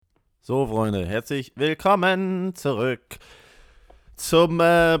So, Freunde, herzlich willkommen zurück zum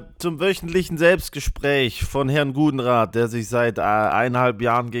wöchentlichen Selbstgespräch von Herrn Gudenrath, der sich seit 1,5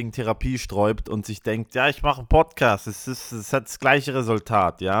 Jahren gegen Therapie sträubt und sich denkt, ja, ich mache einen Podcast, es hat das gleiche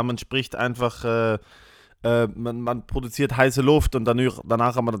Resultat, ja, man spricht einfach, man produziert heiße Luft und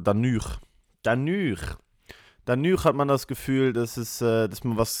danach hat man danach hat man das Gefühl, dass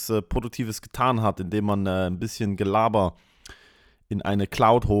man was Produktives getan hat, indem man ein bisschen Gelaber in eine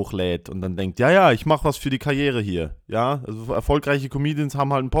Cloud hochlädt und dann denkt, ja, ich mache was für die Karriere hier, ja, also erfolgreiche Comedians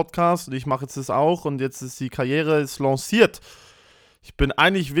haben halt einen Podcast und ich mache jetzt das auch und jetzt ist die Karriere lanciert. Ich bin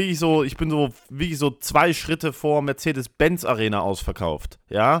wirklich so 2 Schritte vor Mercedes-Benz Arena ausverkauft,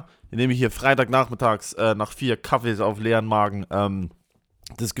 ja, indem ich hier Freitagnachmittags nach 4 Kaffees auf leeren Magen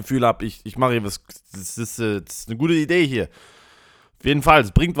das Gefühl habe, ich mache hier was, das ist eine gute Idee hier. Auf jeden Fall,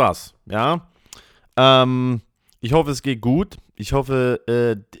 es bringt was, ja. Ich hoffe, es geht gut. Ich hoffe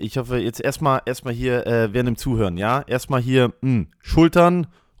jetzt erstmal hier während dem Zuhören, ja. Erstmal hier, Schultern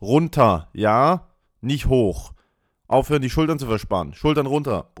runter, ja. Nicht hoch. Aufhören, die Schultern zu verspannen. Schultern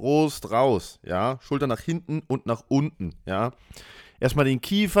runter, Brust raus, ja. Schultern nach hinten und nach unten, ja. Erstmal den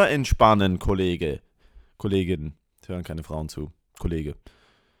Kiefer entspannen, Kollegin. Es hören keine Frauen zu. Kollege.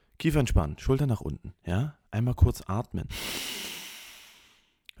 Kiefer entspannen, Schultern nach unten, ja. Einmal kurz atmen.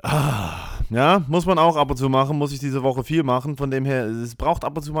 Ja, muss man auch ab und zu machen, muss ich diese Woche viel machen, von dem her, es braucht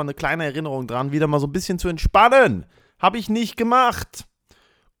ab und zu mal eine kleine Erinnerung dran, wieder mal so ein bisschen zu entspannen. Habe ich nicht gemacht.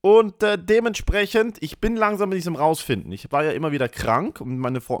 Und dementsprechend, ich bin langsam mit diesem Rausfinden. Ich war ja immer wieder krank und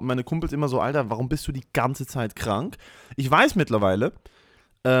meine Kumpels immer so, Alter, warum bist du die ganze Zeit krank? Ich weiß mittlerweile,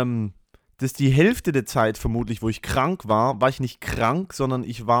 dass die Hälfte der Zeit vermutlich, wo ich krank war ich nicht krank, sondern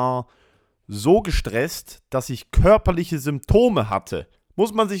ich war so gestresst, dass ich körperliche Symptome hatte.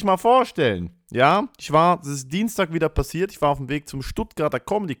 Muss man sich mal vorstellen, ja, das ist Dienstag wieder passiert, ich war auf dem Weg zum Stuttgarter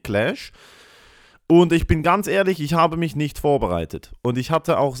Comedy Clash und ich bin ganz ehrlich, ich habe mich nicht vorbereitet und ich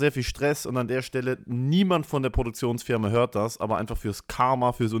hatte auch sehr viel Stress und an der Stelle, niemand von der Produktionsfirma hört das, aber einfach fürs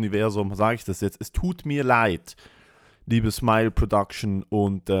Karma, fürs Universum sage ich das jetzt, es tut mir leid, liebes Smile Production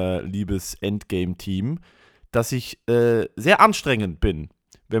und liebes Endgame-Team, dass ich sehr anstrengend bin,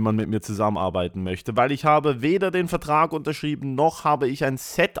 wenn man mit mir zusammenarbeiten möchte, weil ich habe weder den Vertrag unterschrieben, noch habe ich ein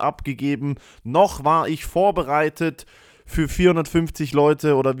Set abgegeben, noch war ich vorbereitet für 450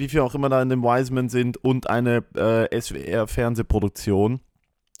 Leute oder wie viel auch immer da in dem Wiseman sind und eine SWR-Fernsehproduktion.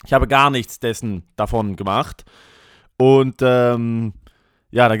 Ich habe gar nichts davon gemacht und da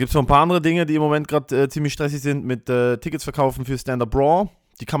gibt es noch ein paar andere Dinge, die im Moment gerade ziemlich stressig sind mit Tickets verkaufen für Stand-Up Raw.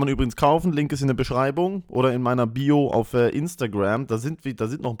 Die kann man übrigens kaufen, Link ist in der Beschreibung oder in meiner Bio auf Instagram. Da sind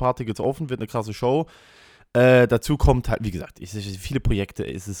noch ein paar Tickets offen, wird eine krasse Show. Dazu kommt halt, wie gesagt, viele Projekte,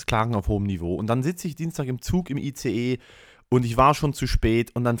 es ist Klagen auf hohem Niveau. Und dann sitze ich Dienstag im Zug im ICE und ich war schon zu spät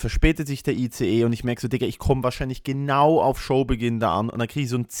und dann verspätet sich der ICE und ich merke so, Digga, ich komme wahrscheinlich genau auf Showbeginn da an und dann kriege ich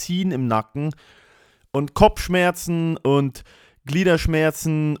so ein Ziehen im Nacken und Kopfschmerzen und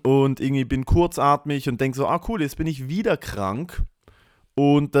Gliederschmerzen und irgendwie bin kurzatmig und denke so, cool, jetzt bin ich wieder krank.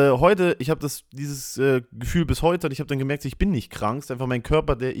 Und heute, ich habe dieses Gefühl bis heute und ich habe dann gemerkt, ich bin nicht krank. Es ist einfach mein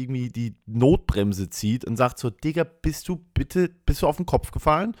Körper, der irgendwie die Notbremse zieht und sagt so, Digga, bist du auf den Kopf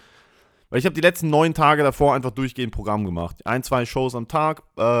gefallen? Weil ich habe die letzten 9 Tage davor einfach durchgehend Programm gemacht. 1, 2 Shows am Tag,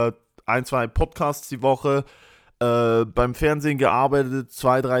 1, 2 Podcasts die Woche, beim Fernsehen gearbeitet,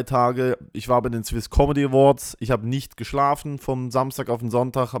 2, 3 Tage. Ich war bei den Swiss Comedy Awards. Ich habe nicht geschlafen vom Samstag auf den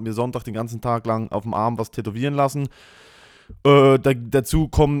Sonntag, habe mir Sonntag den ganzen Tag lang auf dem Arm was tätowieren lassen. Dazu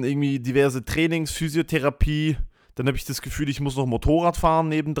kommen irgendwie diverse Trainings, Physiotherapie. Dann habe ich das Gefühl, ich muss noch Motorrad fahren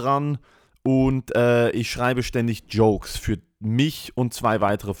nebendran. Und ich schreibe ständig Jokes für mich und 2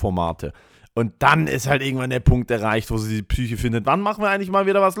 weitere Formate. Und dann ist halt irgendwann der Punkt erreicht, wo sie die Psyche findet. Wann machen wir eigentlich mal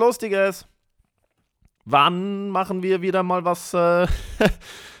wieder was Lustiges? Wann machen wir wieder mal was,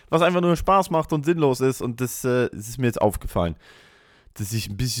 was einfach nur Spaß macht und sinnlos ist? Und das ist mir jetzt aufgefallen, dass ich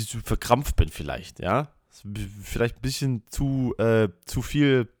ein bisschen zu verkrampft bin vielleicht, ja? Vielleicht ein bisschen zu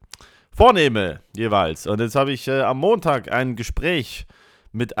viel vornehme jeweils. Und jetzt habe ich am Montag ein Gespräch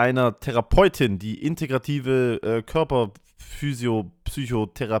mit einer Therapeutin, die integrative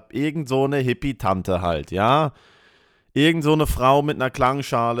Psychotherapie, irgend so eine Hippie-Tante halt, ja. Irgend so eine Frau mit einer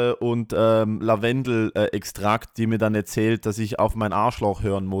Klangschale und Lavendel-Extrakt, die mir dann erzählt, dass ich auf mein Arschloch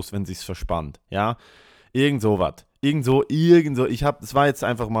hören muss, wenn sich's verspannt, ja. Irgend sowas. Irgendso, es war jetzt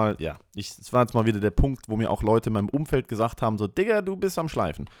einfach mal, es war jetzt mal wieder der Punkt, wo mir auch Leute in meinem Umfeld gesagt haben, so, Digga, du bist am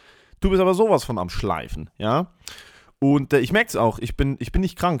Schleifen. Du bist aber sowas von am Schleifen, ja. Und ich merke es auch, ich bin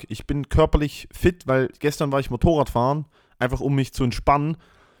nicht krank, ich bin körperlich fit, weil gestern war ich Motorradfahren, einfach um mich zu entspannen.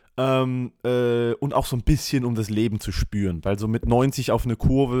 Und auch so ein bisschen, um das Leben zu spüren. Weil so mit 90 auf eine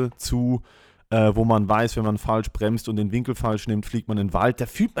Kurve zu, wo man weiß, wenn man falsch bremst und den Winkel falsch nimmt, fliegt man in den Wald, da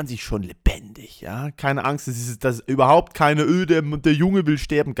fühlt man sich schon lebendig, ja. Keine Angst, das ist überhaupt keine, der Junge will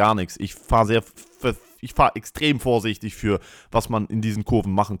sterben, gar nichts. Ich fahre extrem vorsichtig für, was man in diesen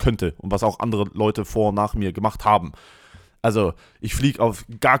Kurven machen könnte und was auch andere Leute vor und nach mir gemacht haben. Also, ich fliege auf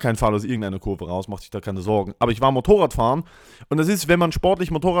gar keinen Fall aus irgendeiner Kurve raus, macht sich da keine Sorgen. Aber ich war Motorradfahren und das ist, wenn man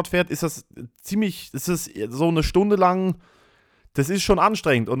sportlich Motorrad fährt, ist das so eine Stunde lang, das ist schon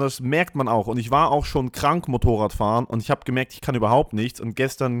anstrengend und das merkt man auch. Und ich war auch schon krank Motorradfahren und ich habe gemerkt, ich kann überhaupt nichts. Und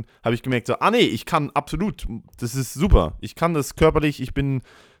gestern habe ich gemerkt, so, nee, ich kann absolut, das ist super. Ich kann das körperlich, ich bin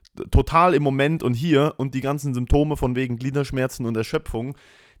total im Moment und hier und die ganzen Symptome von wegen Gliederschmerzen und Erschöpfung,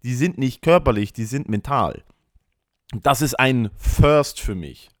 die sind nicht körperlich, die sind mental. Das ist ein First für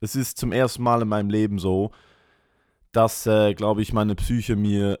mich. Es ist zum ersten Mal in meinem Leben so, dass, glaube ich, meine Psyche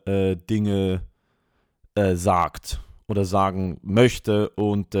mir Dinge sagt oder sagen möchte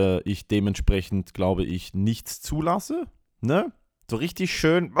und ich dementsprechend, glaube ich, nichts zulasse. Ne? So richtig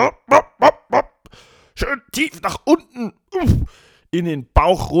schön tief nach unten in den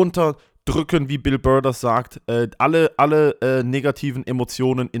Bauch runter drücken, wie Bill Burr das sagt, alle negativen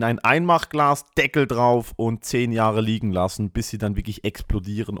Emotionen in ein Einmachglas, Deckel drauf und 10 Jahre liegen lassen, bis sie dann wirklich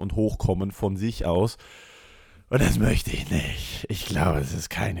explodieren und hochkommen von sich aus. Und das möchte ich nicht. Ich glaube, es ist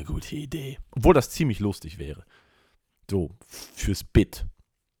keine gute Idee. Obwohl das ziemlich lustig wäre. So, fürs Bit.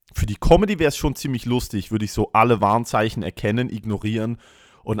 Für die Comedy wäre es schon ziemlich lustig, würde ich so alle Warnzeichen erkennen, ignorieren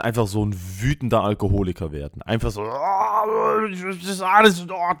und einfach so ein wütender Alkoholiker werden. Einfach so, das ist alles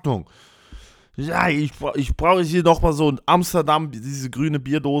in Ordnung. Ja, ich brauche hier nochmal so ein Amsterdam, diese grüne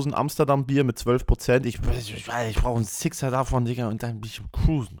Bierdosen, Amsterdam-Bier mit 12%. Ich brauche einen Sixer davon, Digga, und dann bin ich im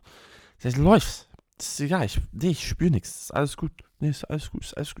Cruisen. Das läuft. Das ist egal, ich spüre nichts. Das ist alles gut. Nee, ist alles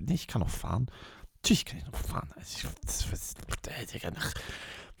gut. Nee, ich kann noch fahren. Natürlich kann ich noch fahren. Digga,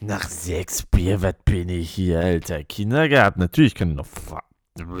 nach 6 Bier, was bin ich hier, Alter? Kindergarten. Natürlich kann ich noch fahren.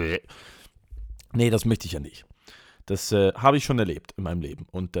 Nee, das möchte ich ja nicht. Das habe ich schon erlebt in meinem Leben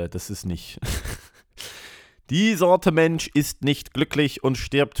und das ist nicht... Die Sorte Mensch ist nicht glücklich und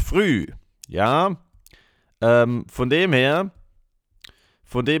stirbt früh. Ja, von dem her,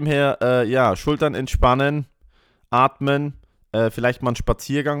 ja, Schultern entspannen, atmen, vielleicht mal einen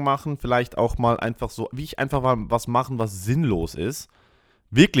Spaziergang machen, vielleicht auch mal einfach so, wie ich einfach mal was machen, was sinnlos ist.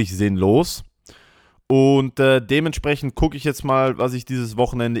 Wirklich sinnlos. Und dementsprechend gucke ich jetzt mal, was ich dieses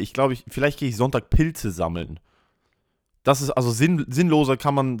Wochenende, vielleicht gehe ich Sonntag Pilze sammeln. Das ist also sinnloser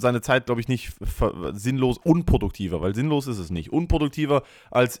kann man seine Zeit, glaube ich, nicht, unproduktiver, weil sinnlos ist es nicht. Unproduktiver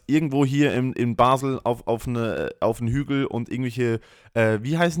als irgendwo hier in Basel auf einen Hügel und irgendwelche,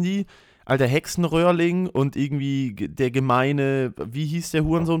 wie heißen die? Alter Hexenröhrling und irgendwie der gemeine, wie hieß der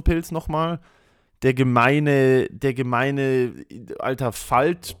Hurensohnpilz nochmal? Der gemeine, alter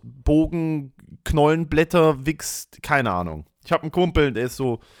Faltbogen, Knollenblätter, Wichs, keine Ahnung. Ich habe einen Kumpel, der ist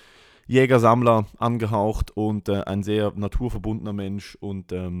so Jäger-Sammler angehaucht und ein sehr naturverbundener Mensch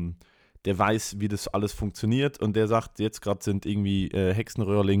und der weiß, wie das alles funktioniert und der sagt, jetzt gerade sind irgendwie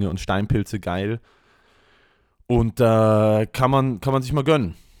Hexenröhrlinge und Steinpilze geil und kann man sich mal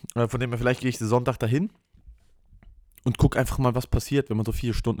gönnen. Von dem her, vielleicht gehe ich Sonntag dahin und gucke einfach mal, was passiert, wenn man so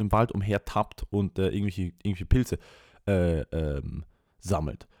 4 Stunden im Wald umhertappt und irgendwelche Pilze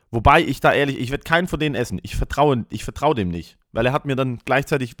sammelt. Wobei ich da ehrlich, ich werde keinen von denen essen. Ich vertraue dem nicht. Weil er hat mir dann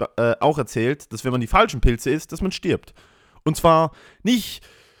gleichzeitig auch erzählt, dass wenn man die falschen Pilze isst, dass man stirbt. Und zwar nicht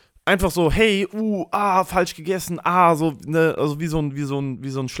einfach so, hey, falsch gegessen, so, ne, also wie so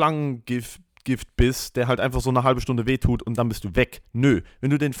ein Schlangengiftbiss, der halt einfach so eine halbe Stunde wehtut und dann bist du weg. Nö, wenn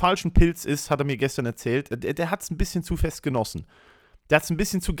du den falschen Pilz isst, hat er mir gestern erzählt, der hat es ein bisschen zu fest genossen. Der hat es ein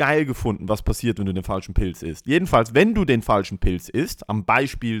bisschen zu geil gefunden, was passiert, wenn du den falschen Pilz isst. Jedenfalls, wenn du den falschen Pilz isst, am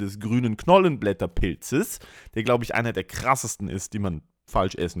Beispiel des grünen Knollenblätterpilzes, der, glaube ich, einer der krassesten ist, die man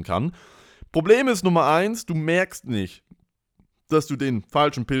falsch essen kann. Problem ist Nummer 1, du merkst nicht, dass du den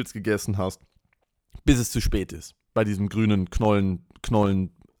falschen Pilz gegessen hast, bis es zu spät ist. Bei diesem grünen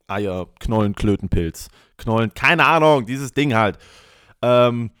Knollenklötenpilz. Keine Ahnung, dieses Ding halt.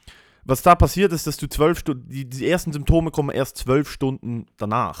 Was da passiert ist, dass du 12 Stunden, die ersten Symptome kommen erst 12 Stunden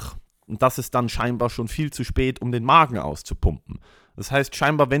danach. Und das ist dann scheinbar schon viel zu spät, um den Magen auszupumpen. Das heißt,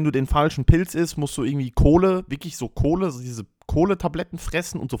 scheinbar, wenn du den falschen Pilz isst, musst du irgendwie so diese Kohletabletten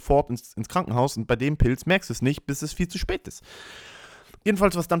fressen und sofort ins Krankenhaus. Und bei dem Pilz merkst du es nicht, bis es viel zu spät ist.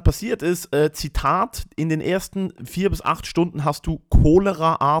 Jedenfalls, was dann passiert ist, Zitat, in den ersten 4 bis 8 Stunden hast du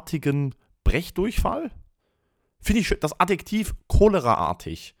choleraartigen Brechdurchfall. Finde ich schön, das Adjektiv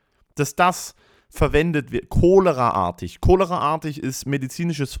choleraartig, dass das verwendet wird, choleraartig. Choleraartig ist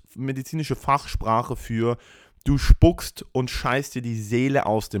medizinische Fachsprache für du spuckst und scheißt dir die Seele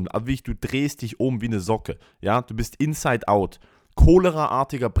aus dem, also du drehst dich um wie eine Socke. Ja, du bist inside out.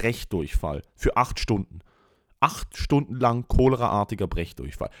 Choleraartiger Brechdurchfall für 8 Stunden. 8 Stunden lang choleraartiger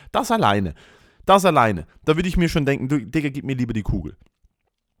Brechdurchfall. Das alleine. Da würde ich mir schon denken, du, Digga, gib mir lieber die Kugel.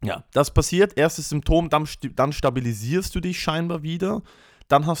 Ja, das passiert, erstes Symptom, dann stabilisierst du dich scheinbar wieder.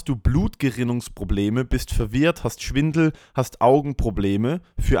 Dann hast du Blutgerinnungsprobleme, bist verwirrt, hast Schwindel, hast Augenprobleme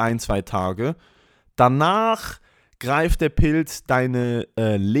für 1-2 Tage. Danach greift der Pilz deine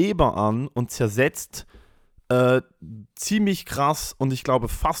Leber an und zersetzt ziemlich krass und ich glaube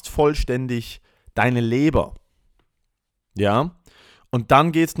fast vollständig deine Leber. Ja, und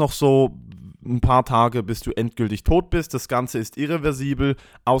dann geht es noch so ein paar Tage, bis du endgültig tot bist. Das Ganze ist irreversibel,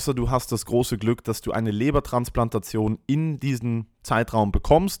 außer du hast das große Glück, dass du eine Lebertransplantation in diesem Zeitraum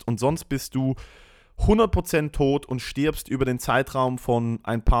bekommst und sonst bist du 100% tot und stirbst über den Zeitraum von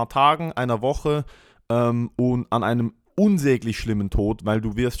ein paar Tagen, einer Woche und an einem unsäglich schlimmen Tod, weil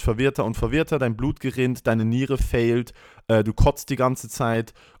du wirst verwirrter und verwirrter, dein Blut gerinnt, deine Niere failt, du kotzt die ganze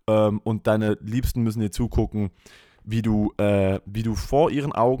Zeit und deine Liebsten müssen dir zugucken, wie du vor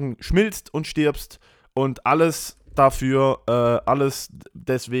ihren Augen schmilzt und stirbst und alles dafür, alles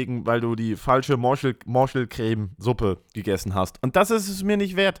deswegen, weil du die falsche Morchelcreme-Suppe gegessen hast. Und das ist es mir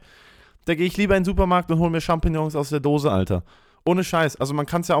nicht wert. Da gehe ich lieber in den Supermarkt und hole mir Champignons aus der Dose, Alter. Ohne Scheiß. Also man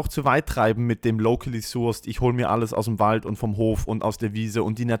kann es ja auch zu weit treiben mit dem locally sourced, ich hole mir alles aus dem Wald und vom Hof und aus der Wiese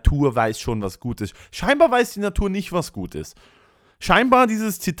und die Natur weiß schon, was gut ist. Scheinbar weiß die Natur nicht, was gut ist. Scheinbar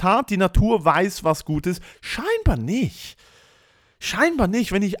dieses Zitat, die Natur weiß, was gut ist, scheinbar nicht. Scheinbar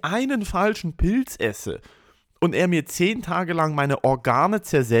nicht, wenn ich einen falschen Pilz esse und er mir 10 Tage lang meine Organe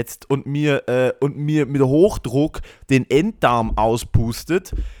zersetzt und mir mit Hochdruck den Enddarm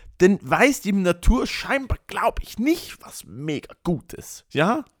auspustet, dann weiß die Natur scheinbar, glaube ich, nicht, was mega gut ist.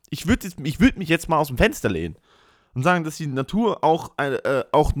 Ja? Ich würd mich jetzt mal aus dem Fenster lehnen und sagen, dass die Natur auch eine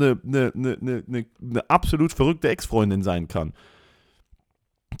absolut verrückte Ex-Freundin sein kann,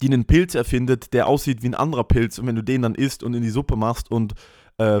 die einen Pilz erfindet, der aussieht wie ein anderer Pilz und wenn du den dann isst und in die Suppe machst und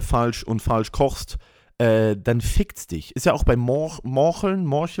falsch kochst, dann fickt's dich. Ist ja auch bei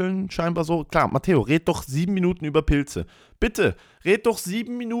Morcheln scheinbar so. Klar, Matteo, red doch 7 Minuten über Pilze. Bitte, red doch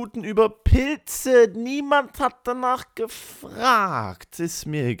 7 Minuten über Pilze. Niemand hat danach gefragt. Ist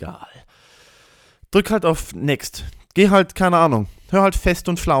mir egal. Drück halt auf Next. Geh halt, keine Ahnung. Hör halt fest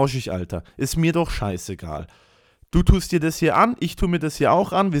und flauschig, Alter. Ist mir doch scheißegal. Du tust dir das hier an, ich tue mir das hier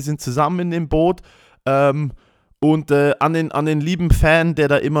auch an. Wir sind zusammen in dem Boot. Und an den lieben Fan, der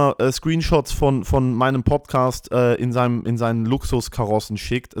da immer Screenshots von meinem Podcast in seinen Luxuskarossen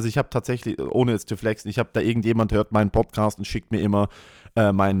schickt. Also ich habe tatsächlich, ohne jetzt zu flexen, irgendjemand hört meinen Podcast und schickt mir immer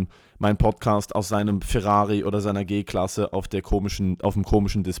meinen Podcast aus seinem Ferrari oder seiner G-Klasse auf dem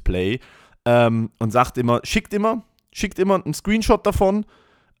komischen Display und schickt immer einen Screenshot davon,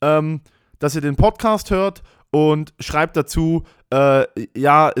 dass ihr den Podcast hört und schreibt dazu,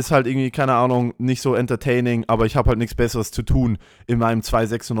 ja, ist halt irgendwie, keine Ahnung, nicht so entertaining, aber ich habe halt nichts Besseres zu tun in meinem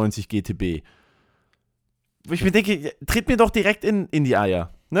 296 GTB. Ich mir denke, tritt mir doch direkt in die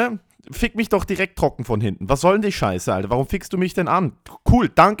Eier, ne? Fick mich doch direkt trocken von hinten. Was soll denn die Scheiße, Alter? Warum fickst du mich denn an? Cool,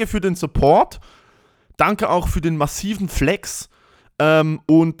 danke für den Support. Danke auch für den massiven Flex.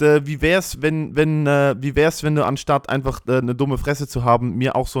 Wie wär's, wenn du anstatt einfach eine dumme Fresse zu haben,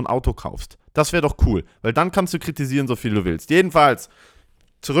 mir auch so ein Auto kaufst? Das wäre doch cool, weil dann kannst du kritisieren, so viel du willst. Jedenfalls,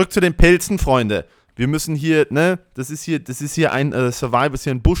 zurück zu den Pilzen, Freunde. Wir müssen hier, ne, das ist hier ein Survival, ist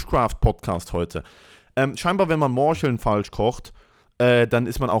hier ein Bushcraft-Podcast heute. Scheinbar, wenn man Morcheln falsch kocht, dann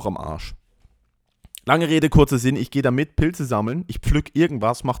ist man auch am Arsch. Lange Rede, kurzer Sinn, ich gehe damit Pilze sammeln, ich pflück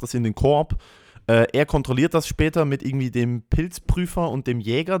irgendwas, mach das in den Korb. Er kontrolliert das später mit irgendwie dem Pilzprüfer und dem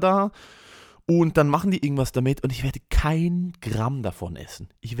Jäger da. Und dann machen die irgendwas damit und ich werde kein Gramm davon essen.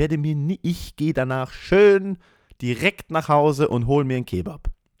 Ich gehe danach schön direkt nach Hause und hole mir einen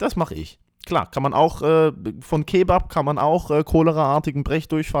Kebab. Das mache ich. Klar, kann man auch, von Kebab kann man auch choleraartigen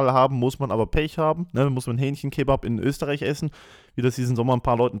Brechdurchfall haben, muss man aber Pech haben. Ne? Muss man Hähnchenkebab in Österreich essen, wie das diesen Sommer ein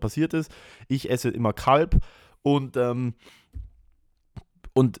paar Leuten passiert ist. Ich esse immer Kalb und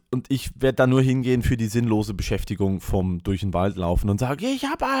ich werde da nur hingehen für die sinnlose Beschäftigung vom durch den Wald laufen und sagen, ich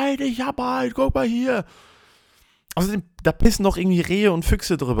hab halt, guck mal hier. Außerdem, da pissen doch irgendwie Rehe und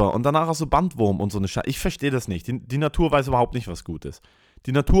Füchse drüber und danach hast du Bandwurm und so eine Scheiße. Ich verstehe das nicht. Die Natur weiß überhaupt nicht, was gut ist.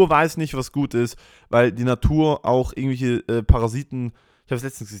 Die Natur weiß nicht, was gut ist, weil die Natur auch irgendwelche Parasiten, ich habe es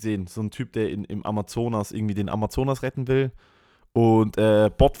letztens gesehen, so ein Typ, der im Amazonas irgendwie den Amazonas retten will und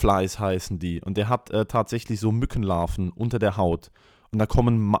Botflies heißen die und der hat tatsächlich so Mückenlarven unter der Haut. und da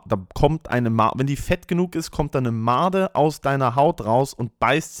kommt eine Made, wenn die fett genug ist, kommt dann eine Made aus deiner Haut raus und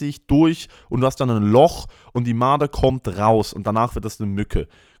beißt sich durch und du hast dann ein Loch und die Made kommt raus und danach wird das eine Mücke.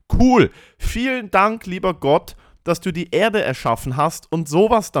 Cool, vielen Dank, lieber Gott, dass du die Erde erschaffen hast und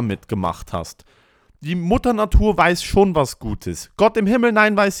sowas damit gemacht hast. Die Mutter Natur weiß schon, was gut ist. Gott im Himmel,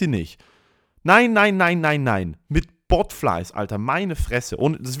 nein, weiß sie nicht. Nein. Mit Botflies, Alter, meine Fresse.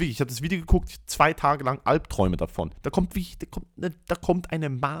 Und das ist wirklich, ich habe das Video geguckt, 2 Tage lang Albträume davon. Da kommt eine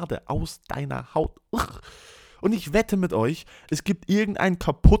Made aus deiner Haut. Und ich wette mit euch, es gibt irgendeinen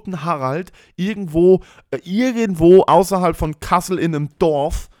kaputten Harald irgendwo außerhalb von Kassel in einem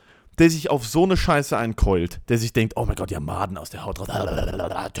Dorf, der sich auf so eine Scheiße einkeult. Der sich denkt, oh mein Gott, ja, Maden aus der Haut raus.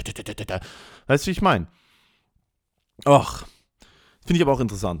 Weißt du, wie ich meine? Ach, finde ich aber auch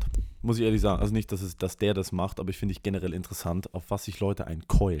interessant. Muss ich ehrlich sagen. Also nicht, dass der das macht, aber ich finde ich generell interessant, auf was sich Leute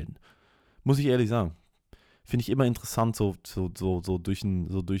einkeulen. Muss ich ehrlich sagen. Finde ich immer interessant, so durch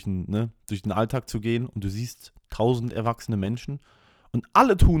den Alltag zu gehen und du siehst 1000 erwachsene Menschen und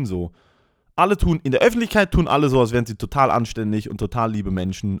alle tun so. In der Öffentlichkeit tun alle so, als wären sie total anständig und total liebe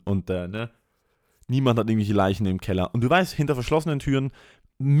Menschen und niemand hat irgendwelche Leichen im Keller. Und du weißt, hinter verschlossenen Türen,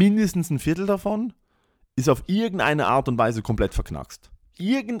 mindestens ein Viertel davon ist auf irgendeine Art und Weise komplett verknackst.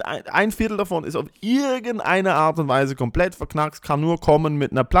 Ein Viertel davon ist auf irgendeine Art und Weise komplett verknackst, kann nur kommen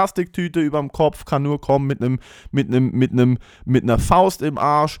mit einer Plastiktüte überm Kopf, kann nur kommen mit einer Faust im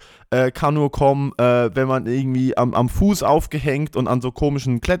Arsch, kann nur kommen, wenn man irgendwie am Fuß aufgehängt und an so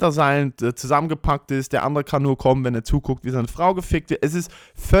komischen Kletterseilen zusammengepackt ist. Der andere kann nur kommen, wenn er zuguckt, wie seine Frau gefickt wird. Es ist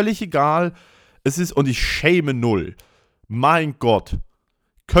völlig egal. Und ich schäme null. Mein Gott.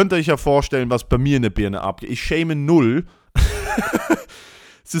 Könnt ihr euch ja vorstellen, was bei mir in der Birne abgeht. Ich schäme null.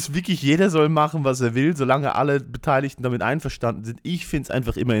 Es ist wirklich, jeder soll machen, was er will, solange alle Beteiligten damit einverstanden sind. Ich finde es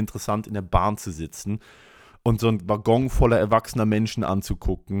einfach immer interessant, in der Bahn zu sitzen und so einen Waggon voller erwachsener Menschen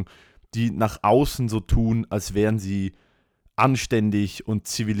anzugucken, die nach außen so tun, als wären sie anständig und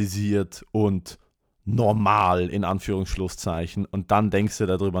zivilisiert und normal, in Anführungsschlusszeichen. Und dann denkst du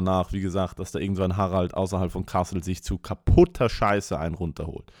darüber nach, wie gesagt, dass da irgend so ein Harald außerhalb von Kassel sich zu kaputter Scheiße einen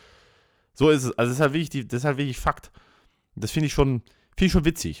runterholt. So ist es. Also das ist halt wirklich Fakt. Das finde ich schon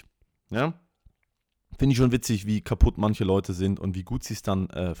witzig. Ja? Finde ich schon witzig, wie kaputt manche Leute sind und wie gut sie es dann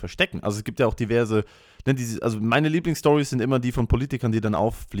verstecken. Also es gibt ja auch diverse, also meine Lieblingsstories sind immer die von Politikern, die dann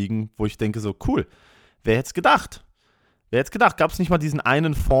auffliegen, wo ich denke so, cool, wer hätte es gedacht? Gab es nicht mal diesen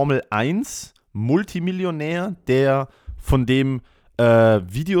einen Formel 1 Multimillionär, von dem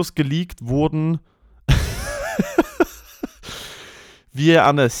Videos geleakt wurden, wie er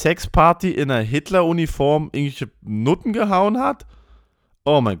an der Sexparty in einer Hitler-Uniform irgendwelche Nutten gehauen hat?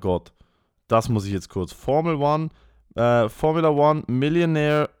 Oh mein Gott. Das muss ich jetzt kurz. Formula One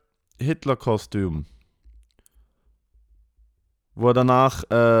Millionaire Hitler-Kostüm. Wo er danach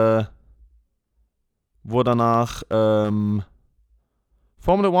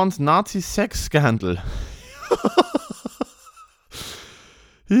Formula One's Nazi-Sex-Scandal.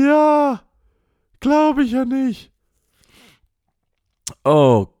 Ja, glaube ich ja nicht.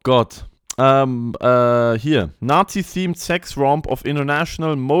 Oh Gott. Hier. Nazi-themed sex romp of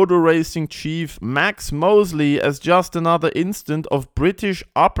international motor racing chief Max Mosley as just another instant of British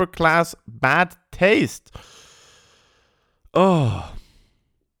upper-class bad taste. Oh.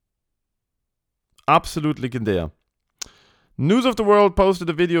 Absolut legendär. News of the World posted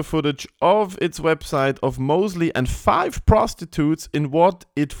a video footage of its website of Mosley and 5 prostitutes in what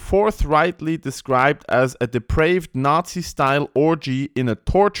it forthrightly described as a depraved Nazi-style orgy in a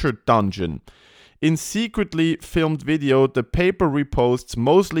torture dungeon. In secretly filmed video, the paper reposts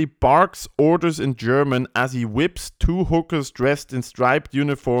Mosley barks orders in German as he whips 2 hookers dressed in striped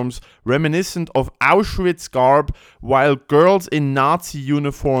uniforms reminiscent of Auschwitz garb, while girls in Nazi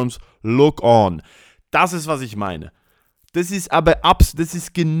uniforms look on. Das ist, was ich meine. Das ist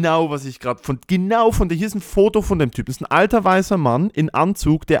genau, was ich gerade hier ist ein Foto von dem Typ. Das ist ein alter weißer Mann in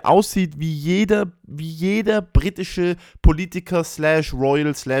Anzug, der aussieht wie jeder britische Politiker /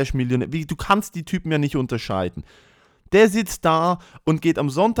 Royal / Millionär. Du kannst die Typen ja nicht unterscheiden. Der sitzt da und geht am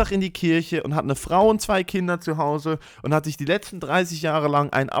Sonntag in die Kirche und hat eine Frau und 2 Kinder zu Hause und hat sich die letzten 30 Jahre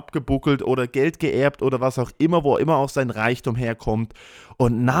lang einen abgebuckelt oder Geld geerbt oder was auch immer, wo immer auch sein Reichtum herkommt.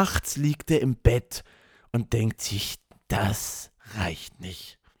 Und nachts liegt er im Bett und denkt sich, das reicht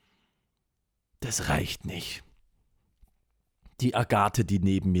nicht. Das reicht nicht. Die Agathe, die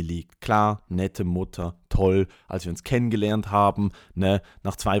neben mir liegt. Klar, nette Mutter, toll, als wir uns kennengelernt haben, ne,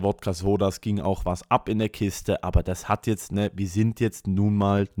 nach 2 Wodka-Sodas ging auch was ab in der Kiste, aber das hat jetzt, ne, wir sind jetzt nun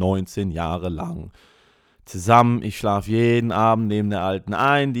mal 19 Jahre lang zusammen. Ich schlafe jeden Abend neben der Alten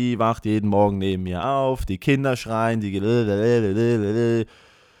ein, die wacht jeden Morgen neben mir auf, die Kinder schreien,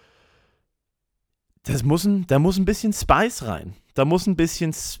 da muss ein bisschen Spice rein. Da muss ein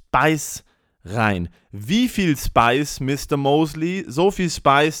bisschen Spice rein. Wie viel Spice, Mr. Mosley? So viel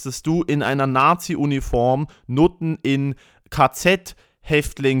Spice, dass du in einer Nazi-Uniform Nutten in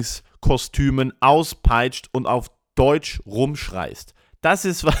KZ-Häftlingskostümen auspeitscht und auf Deutsch rumschreist. Das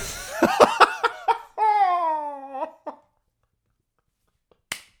ist was.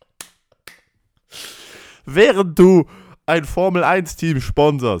 Während du ein Formel-1-Team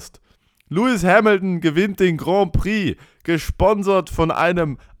sponsorst. Lewis Hamilton gewinnt den Grand Prix, gesponsert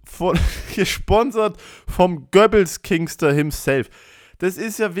gesponsert vom Goebbels-Kingster himself. Das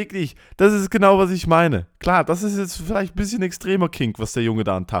ist ja wirklich, das ist genau, was ich meine. Klar, das ist jetzt vielleicht ein bisschen extremer Kink, was der Junge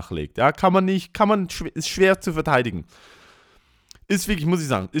da an den Tag legt. Ja, ist schwer zu verteidigen. Ist wirklich, muss ich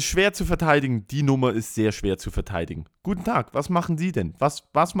sagen, ist schwer zu verteidigen. Die Nummer ist sehr schwer zu verteidigen. Guten Tag, was machen Sie denn? Was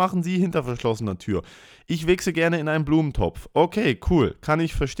machen Sie hinter verschlossener Tür? Ich wichse gerne in einen Blumentopf. Okay, cool, kann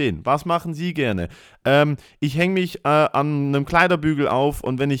ich verstehen. Was machen Sie gerne? Ich hänge mich an einem Kleiderbügel auf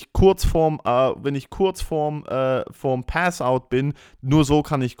und wenn ich kurz vorm Pass-Out bin, nur so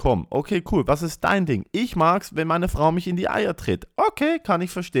kann ich kommen. Okay, cool, was ist dein Ding? Ich mag's, wenn meine Frau mich in die Eier tritt. Okay, kann ich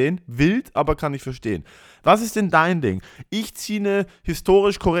verstehen. Wild, aber kann ich verstehen. Was ist denn dein Ding? Ich ziehe eine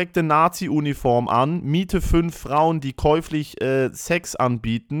historisch korrekte Nazi-Uniform an, miete 5 Frauen, die käuflich Sex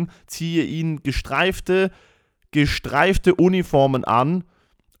anbieten, ziehe ihnen gestreifte Uniformen an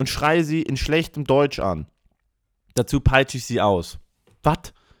und schreie sie in schlechtem Deutsch an. Dazu peitsche ich sie aus.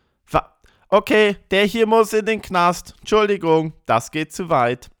 Was? Okay, der hier muss in den Knast. Entschuldigung, das geht zu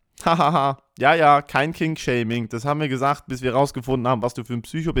weit. Hahaha. Ja, kein Kink-Shaming. Das haben wir gesagt, bis wir rausgefunden haben, was du für ein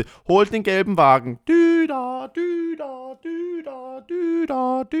Psycho bist. Holt den gelben Wagen. Düda, düda, düda,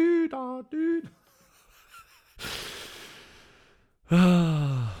 düda, düda, düda.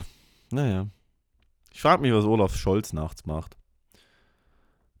 Naja. Ich frage mich, was Olaf Scholz nachts macht.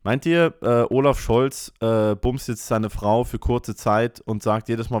 Meint ihr, Olaf Scholz bumst jetzt seine Frau für kurze Zeit und sagt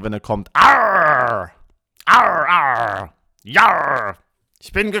jedes Mal, wenn er kommt, Arr! Arr, arr! Ja!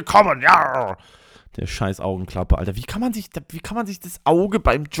 Ich bin gekommen, ja! Der scheiß Augenklappe, Alter. Wie kann man sich das Auge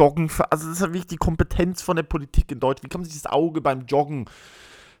beim Joggen, also das ist ja wirklich die Kompetenz von der Politik in Deutschland, wie kann man sich das Auge beim Joggen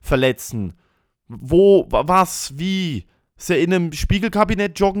verletzen? Wo, was, wie? Ist er in einem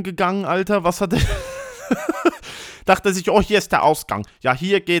Spiegelkabinett joggen gegangen, Alter? Was hat er... Dachte er sich, oh, hier ist der Ausgang. Ja,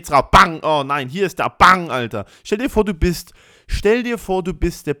 hier geht's raus. Bang. Oh nein, hier ist der Bang, Alter. Stell dir vor, du bist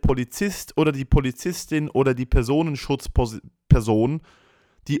der Polizist oder die Polizistin oder die Personenschutzperson,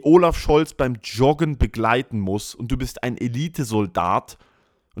 die Olaf Scholz beim Joggen begleiten muss und du bist ein Elitesoldat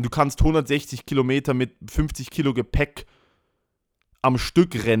und du kannst 160 Kilometer mit 50 Kilo Gepäck am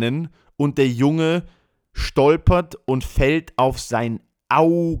Stück rennen und der Junge stolpert und fällt auf sein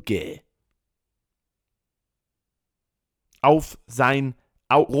Auge. Auf sein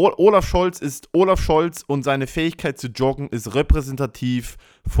Auge. Olaf Scholz und seine Fähigkeit zu joggen ist repräsentativ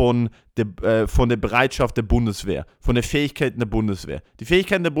von der Bereitschaft der Bundeswehr, von der Fähigkeit der Bundeswehr. Die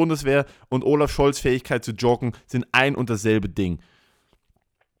Fähigkeiten der Bundeswehr und Olaf Scholz' Fähigkeit zu joggen sind ein und dasselbe Ding.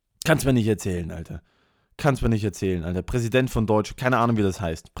 Kannst mir nicht erzählen, Alter. Präsident von Deutschland, keine Ahnung, wie das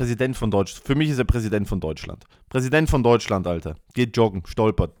heißt. Präsident von Deutschland. Für mich ist er Präsident von Deutschland. Präsident von Deutschland, Alter. Geht joggen,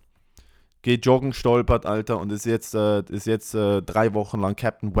 stolpert, Alter, und ist jetzt 3 Wochen lang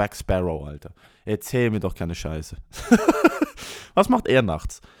Captain Wax Sparrow, Alter. Erzähl mir doch keine Scheiße. Was macht er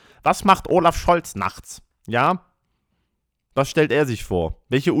nachts? Was macht Olaf Scholz nachts? Ja? Was stellt er sich vor?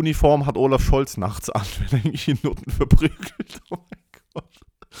 Welche Uniform hat Olaf Scholz nachts an, wenn er irgendwie Nutten verprügelt? Oh mein Gott.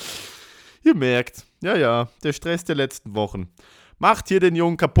 Ihr merkt, ja, der Stress der letzten Wochen. Macht hier den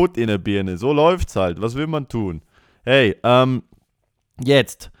Jungen kaputt in der Birne. So läuft's halt. Was will man tun? Hey,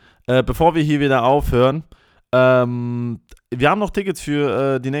 jetzt... bevor wir hier wieder aufhören, wir haben noch Tickets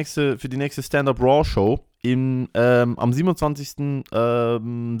für die nächste Stand-Up Raw Show am 27.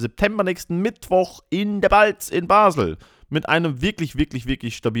 September, nächsten Mittwoch in der Balz in Basel. Mit einem wirklich, wirklich,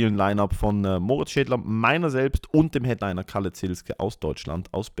 wirklich stabilen Line-Up von Moritz Schädler, meiner selbst und dem Headliner Kalle Zilske aus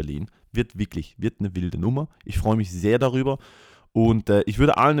Deutschland, aus Berlin. Wird eine wilde Nummer. Ich freue mich sehr darüber. Und ich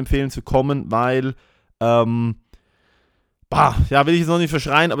würde allen empfehlen zu kommen, weil will ich jetzt noch nicht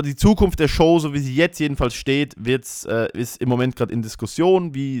verschreien, aber die Zukunft der Show, so wie sie jetzt jedenfalls steht, ist im Moment gerade in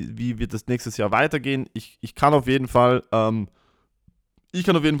Diskussion, wie wird das nächstes Jahr weitergehen. Ich kann auf jeden Fall sagen,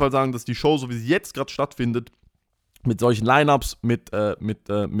 dass die Show, so wie sie jetzt gerade stattfindet, mit solchen Lineups, in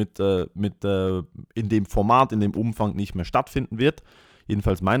dem Format, in dem Umfang nicht mehr stattfinden wird.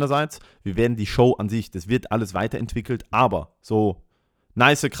 Jedenfalls meinerseits. Wir werden die Show an sich, das wird alles weiterentwickelt, aber so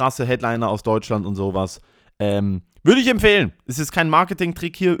nice, krasse Headliner aus Deutschland und sowas. Würde ich empfehlen. Es ist kein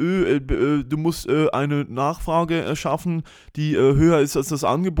Marketing-Trick hier. Du musst eine Nachfrage schaffen, die höher ist als das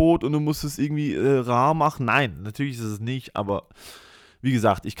Angebot und du musst es irgendwie rar machen. Nein, natürlich ist es nicht, aber wie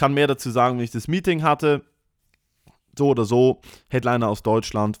gesagt, ich kann mehr dazu sagen, wenn ich das Meeting hatte. So oder so, Headliner aus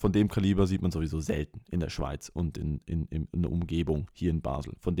Deutschland, von dem Kaliber sieht man sowieso selten in der Schweiz und in der Umgebung hier in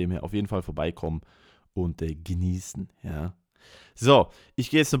Basel. Von dem her auf jeden Fall vorbeikommen und genießen. Ja. So, ich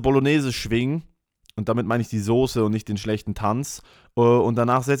gehe jetzt eine Bolognese schwingen und damit meine ich die Soße und nicht den schlechten Tanz. Und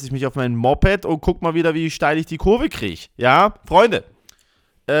danach setze ich mich auf mein Moped und guck mal wieder, wie steil ich die Kurve kriege. Ja, Freunde,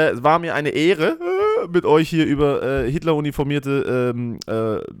 es war mir eine Ehre, mit euch hier über Hitler-uniformierte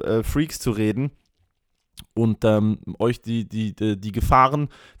Freaks zu reden. Und euch die Gefahren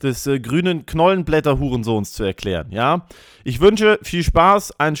des grünen Knollenblätter-Hurensohns zu erklären, ja? Ich wünsche viel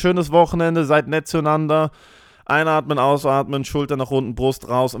Spaß, ein schönes Wochenende, seid nett zueinander, einatmen, ausatmen, Schulter nach unten, Brust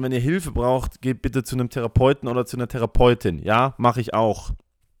raus und wenn ihr Hilfe braucht, geht bitte zu einem Therapeuten oder zu einer Therapeutin, ja? Mache ich auch.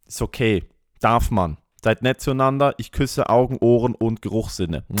 Ist okay, darf man. Seid nett zueinander, ich küsse Augen, Ohren und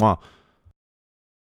Geruchssinne. Mua.